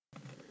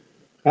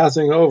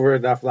Passing over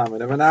Daf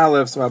Lamed and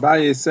Aleph, so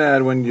Abaye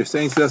said when you're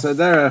saying Tzilas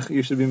HaDerech,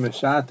 you should be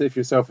meshatif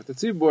yourself with the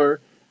tzibur,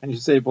 and you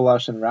should say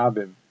Balash and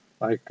Rabim,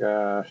 like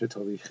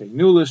Shetoli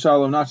Chenu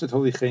L'Shalom, not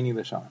Shetoli Cheni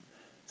L'Shalom.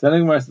 So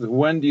then says,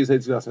 when do you say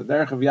Tzilas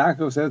HaDerech? If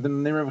Yaakov says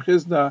in the name of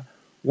Chizda,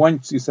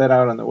 once you set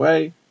out on the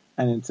way,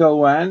 and until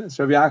when?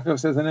 So Yaakov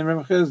says in the name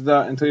of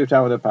Chizda, until you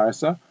travel the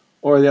Parsa,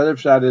 or the other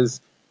pshat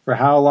is, for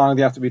how long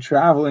do you have to be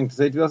traveling to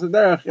say Tzilas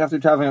HaDerech? You have to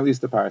be traveling at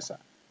least the Parsa.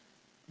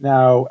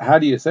 Now, how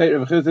do you say it?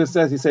 Rav Chizda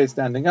says you say it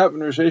standing up,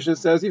 and Rav Sheshes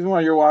says even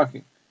while you're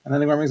walking. And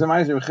then the Gemara brings a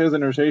ma'aser. Rav Chizda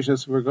and Rav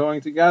Sheshes were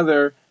going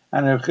together,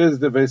 and Rav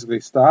Chizda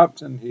basically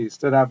stopped, and he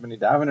stood up and he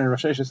davened, and Rav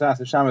Sheshes asked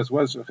the Shamas,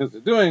 what's Rav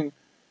Chizda doing?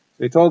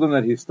 So he told him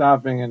that he's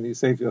stopping and he's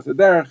saying Tzilas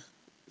HaDerech.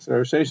 So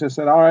Rav Sheshes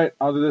said, all right,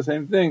 I'll do the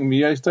same thing.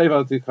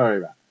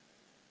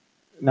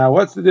 Now,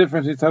 what's the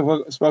difference? He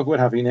spoke with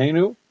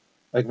Havinenu,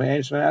 like Me'en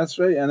Shemay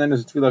Esrei, and then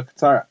there's Tefillah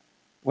Ketzara.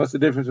 What's the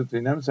difference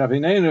between them? So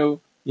Havinenu,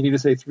 you need to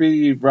say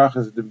 3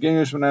 brachas at the beginning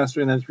of Shemona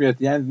Esrei, and then 3 at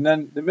the end, and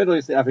then the middle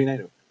you say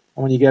Avinenu. And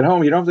when you get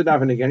home, you don't have to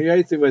daven again. You're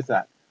able to with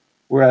that.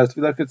 Whereas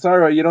Tefillah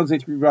Ketzara, you don't say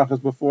 3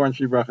 brachas before and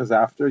 3 brachas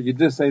after. You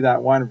just say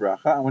that one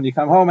bracha. And when you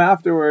come home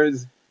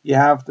afterwards, you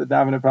have to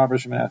daven a proper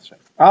Shemona Esrei.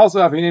 Also,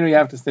 Avinenu, you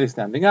have to stay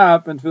standing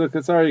up, and Tefillah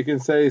Ketzara, you can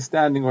say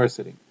standing or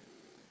sitting.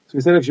 So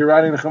we said if you're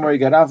riding the chamar, you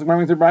get off. The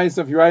Gemara to Brayso,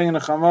 if you're riding in a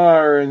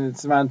chamar and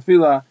it's man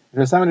tefillah, if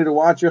there's somebody to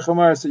watch your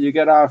chamar, so you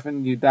get off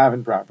and you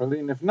daven properly.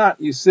 And if not,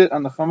 you sit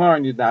on the chamar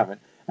and you daven.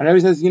 And everybody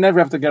says you never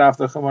have to get off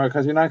the chamar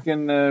because you're not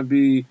going to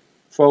be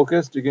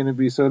focused. You're going to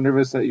be so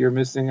nervous that you're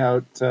missing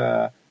out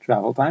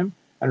travel time.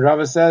 And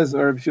Rava says,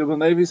 or Shul ben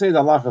Levi says,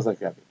 Allah is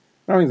like Rabbi.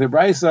 Remember the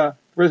Brayso,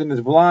 the person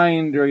is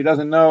blind or he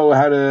doesn't know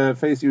how to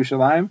face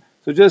Yerushalayim.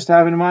 So just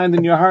have in mind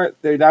in your heart,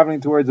 they're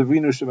davening towards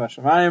Avinu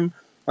Shebashamayim.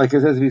 Like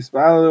it says,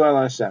 V'ispalu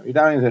al Hashem. You're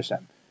davening to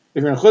Hashem.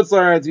 If you're in Chutz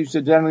La'aretz, you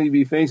should generally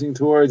be facing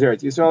towards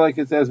Eretz Yisrael, like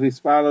it says,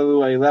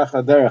 V'ispalu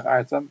eilecha derech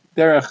Artzam.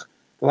 Derech,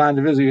 the land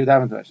of Israel, you're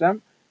davening to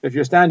Hashem. If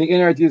you're standing in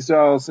Eretz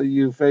Yisrael, so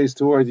you face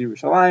towards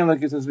Yerushalayim,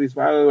 like it says,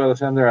 V'ispalu al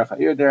Hashem derech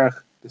Ha'ir derech,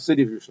 the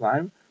city of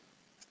Yerushalayim.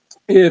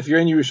 If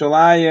you're in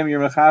Yerushalayim, you're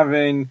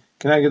mechavein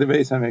keneged the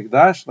Beis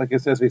HaMikdash, like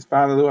it says,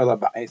 V'ispalu al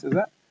Ha'ba'is, is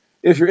that?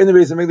 If you're in the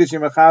Beis HaMikdash,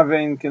 you're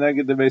mechavein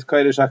keneged the Beis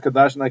Kodesh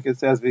HaKadosh, like it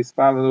says,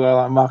 V'ispalu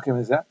al Ha'makim,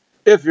 is that?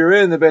 If you're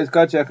in the Beis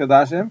Kodesh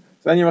HaKadoshim,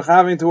 so then you're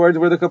mechavein towards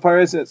where the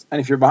Kaparis is.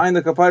 And if you're behind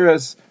the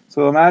Kaparis,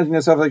 so imagine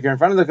yourself like you're in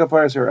front of the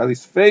Kaparis, or at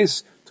least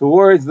face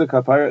towards the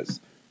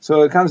Kaparis.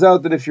 So it comes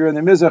out that if you're in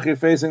the Mizrach, you're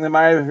facing the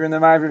Ma'ariv. If you're in the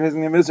Ma'ariv, you're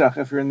facing the Mizrach.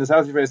 If you're in the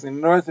South, you're facing the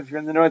North. If you're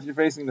in the North, you're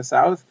facing the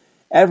South.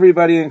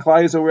 Everybody in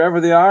Klai, or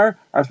wherever they are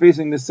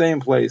facing the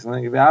same place. And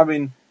like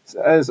Rabbi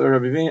says, or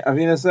Rabbi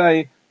Avina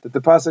say, that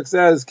the Pasuk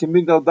says,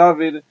 Kimigdal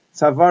David,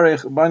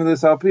 Savarech,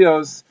 Banilis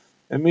Alpios,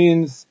 it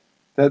means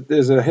that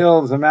there's a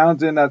hill, there's a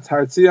mountain, that's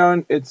Har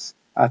Tzion, it's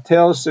a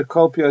tel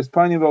shekol pios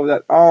panibo,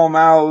 that all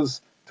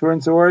mouths turn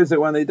towards it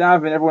when they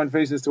daven, everyone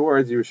faces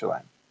towards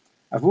Yerushalayim.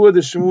 Avuah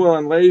the Shmuel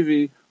and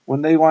Levi,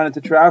 when they wanted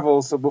to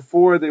travel, so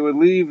before they would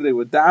leave, they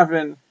would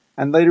daven,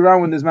 and later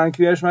on when this man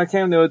Kriyat Shema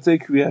came, they would say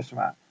Kriyat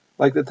Shema.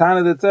 Like the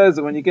Tana that says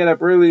that when you get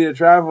up early to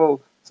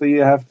travel, so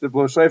you have to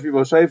blow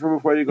shofar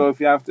before you go. If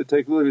you have to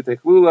take lulav, you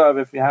take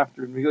lulav. If you have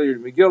to read Megillah, you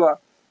read Megillah.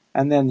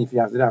 And then if you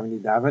have to daven, you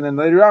daven. And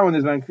later on, when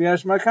there's one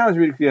Kriyat Shema comes,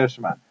 read Kriyat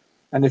Shema.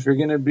 And if you're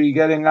going to be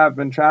getting up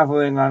and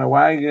traveling on a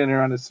wagon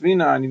or on a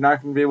svina, and you're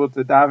not going to be able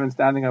to daven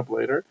standing up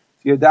later,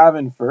 so you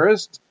daven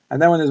first,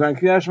 and then when there's one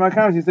Kriyat Shema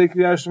comes, you say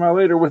Kriyat Shema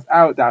later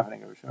without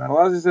davening. And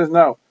Allah says,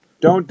 no,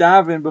 don't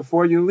daven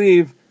before you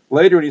leave.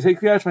 Later, when you say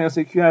Kriyat Shema, you'll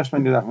say Kriyat Shema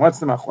and you daven. What's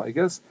the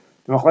machlokes?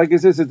 The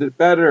machlokes is it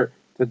better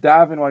to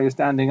daven while you're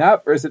standing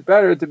up, or is it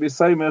better to be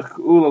saimech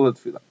ula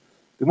l'tfilah?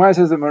 The Gemara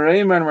says that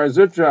Mareima and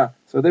Marzutra,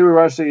 so they were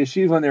Rosh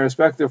Yeshiva in their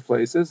respective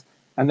places,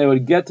 and they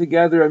would get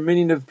together a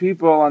minyan of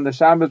people on the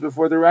Shabbos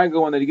before the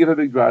regal when they'd give a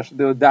big drasha.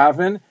 They would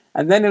daven,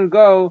 and then they would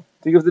go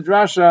to give the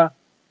drasha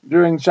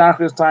during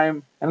Shachris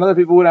time, and other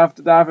people would have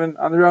to daven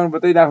on their own,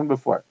 but they davened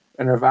before.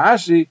 And Rav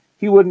Ashi,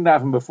 he wouldn't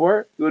daven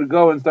before. He would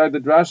go and start the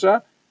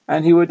drasha,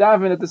 and he would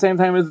daven at the same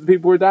time as the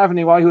people were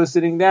davening while he was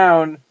sitting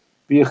down.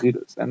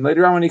 And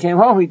later on, when he came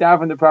home, he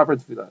davened the proper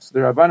tefillah. So the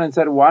Rabbanan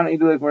said, why don't you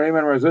do like Mareim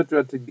and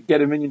Marzutra to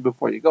get a minyan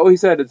before you go? He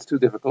said, it's too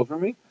difficult for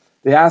me.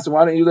 They asked him,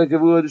 why don't you like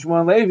Avuah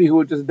Shmuel and Levi, who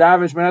would just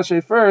daven Shemona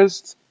Esrei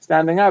first,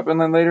 standing up,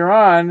 and then later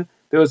on,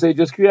 they would say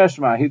just Kriyat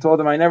Shema. He told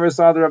them, I never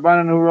saw the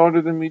Rabbanan who were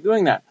older than me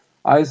doing that.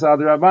 I saw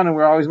the Rabbanan who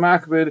were always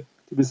makbid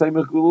to be saying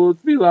Mechulu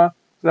Tefillah,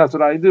 so that's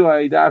what I do.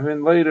 I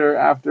daven later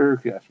after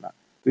Kriyat Shema.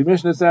 The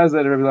Mishnah says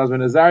that Rabbi Elazar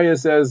ben Azariah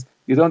says,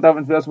 you don't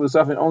daven Tefillah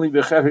Musafin only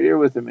b'chefer ir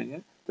with a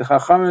minyan. The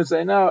Chachamim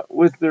say no,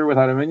 with or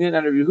without a minyan.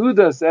 And Rabbi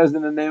Yehuda says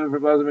in the name of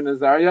Rabbi Elazar ben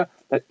Azariah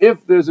that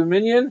if there's a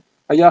minyan,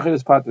 a yachid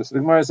is patur. So the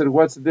Gemara said,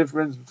 what's the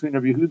difference between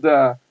Rabbi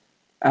Yehuda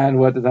and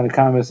what the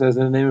Tanakama says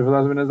in the name of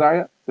Rabbi Elazar ben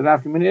Azariah? The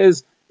nafkamina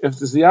is, if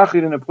there's a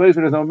yachid in a place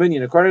where there's no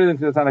minyan, according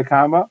to the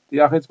Tanakama, the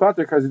yachid is patur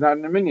because he's not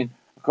in a minyan.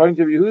 According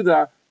to Rabbi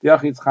Yehuda, the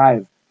yachid is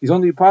chayiv. He's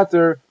only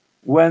patur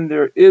when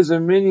there is a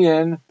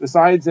minyan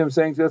besides him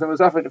saying Tzilas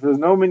HaMusafin. If there's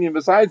no minyan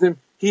besides him,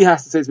 he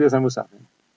has to say Tzilas HaMusafin.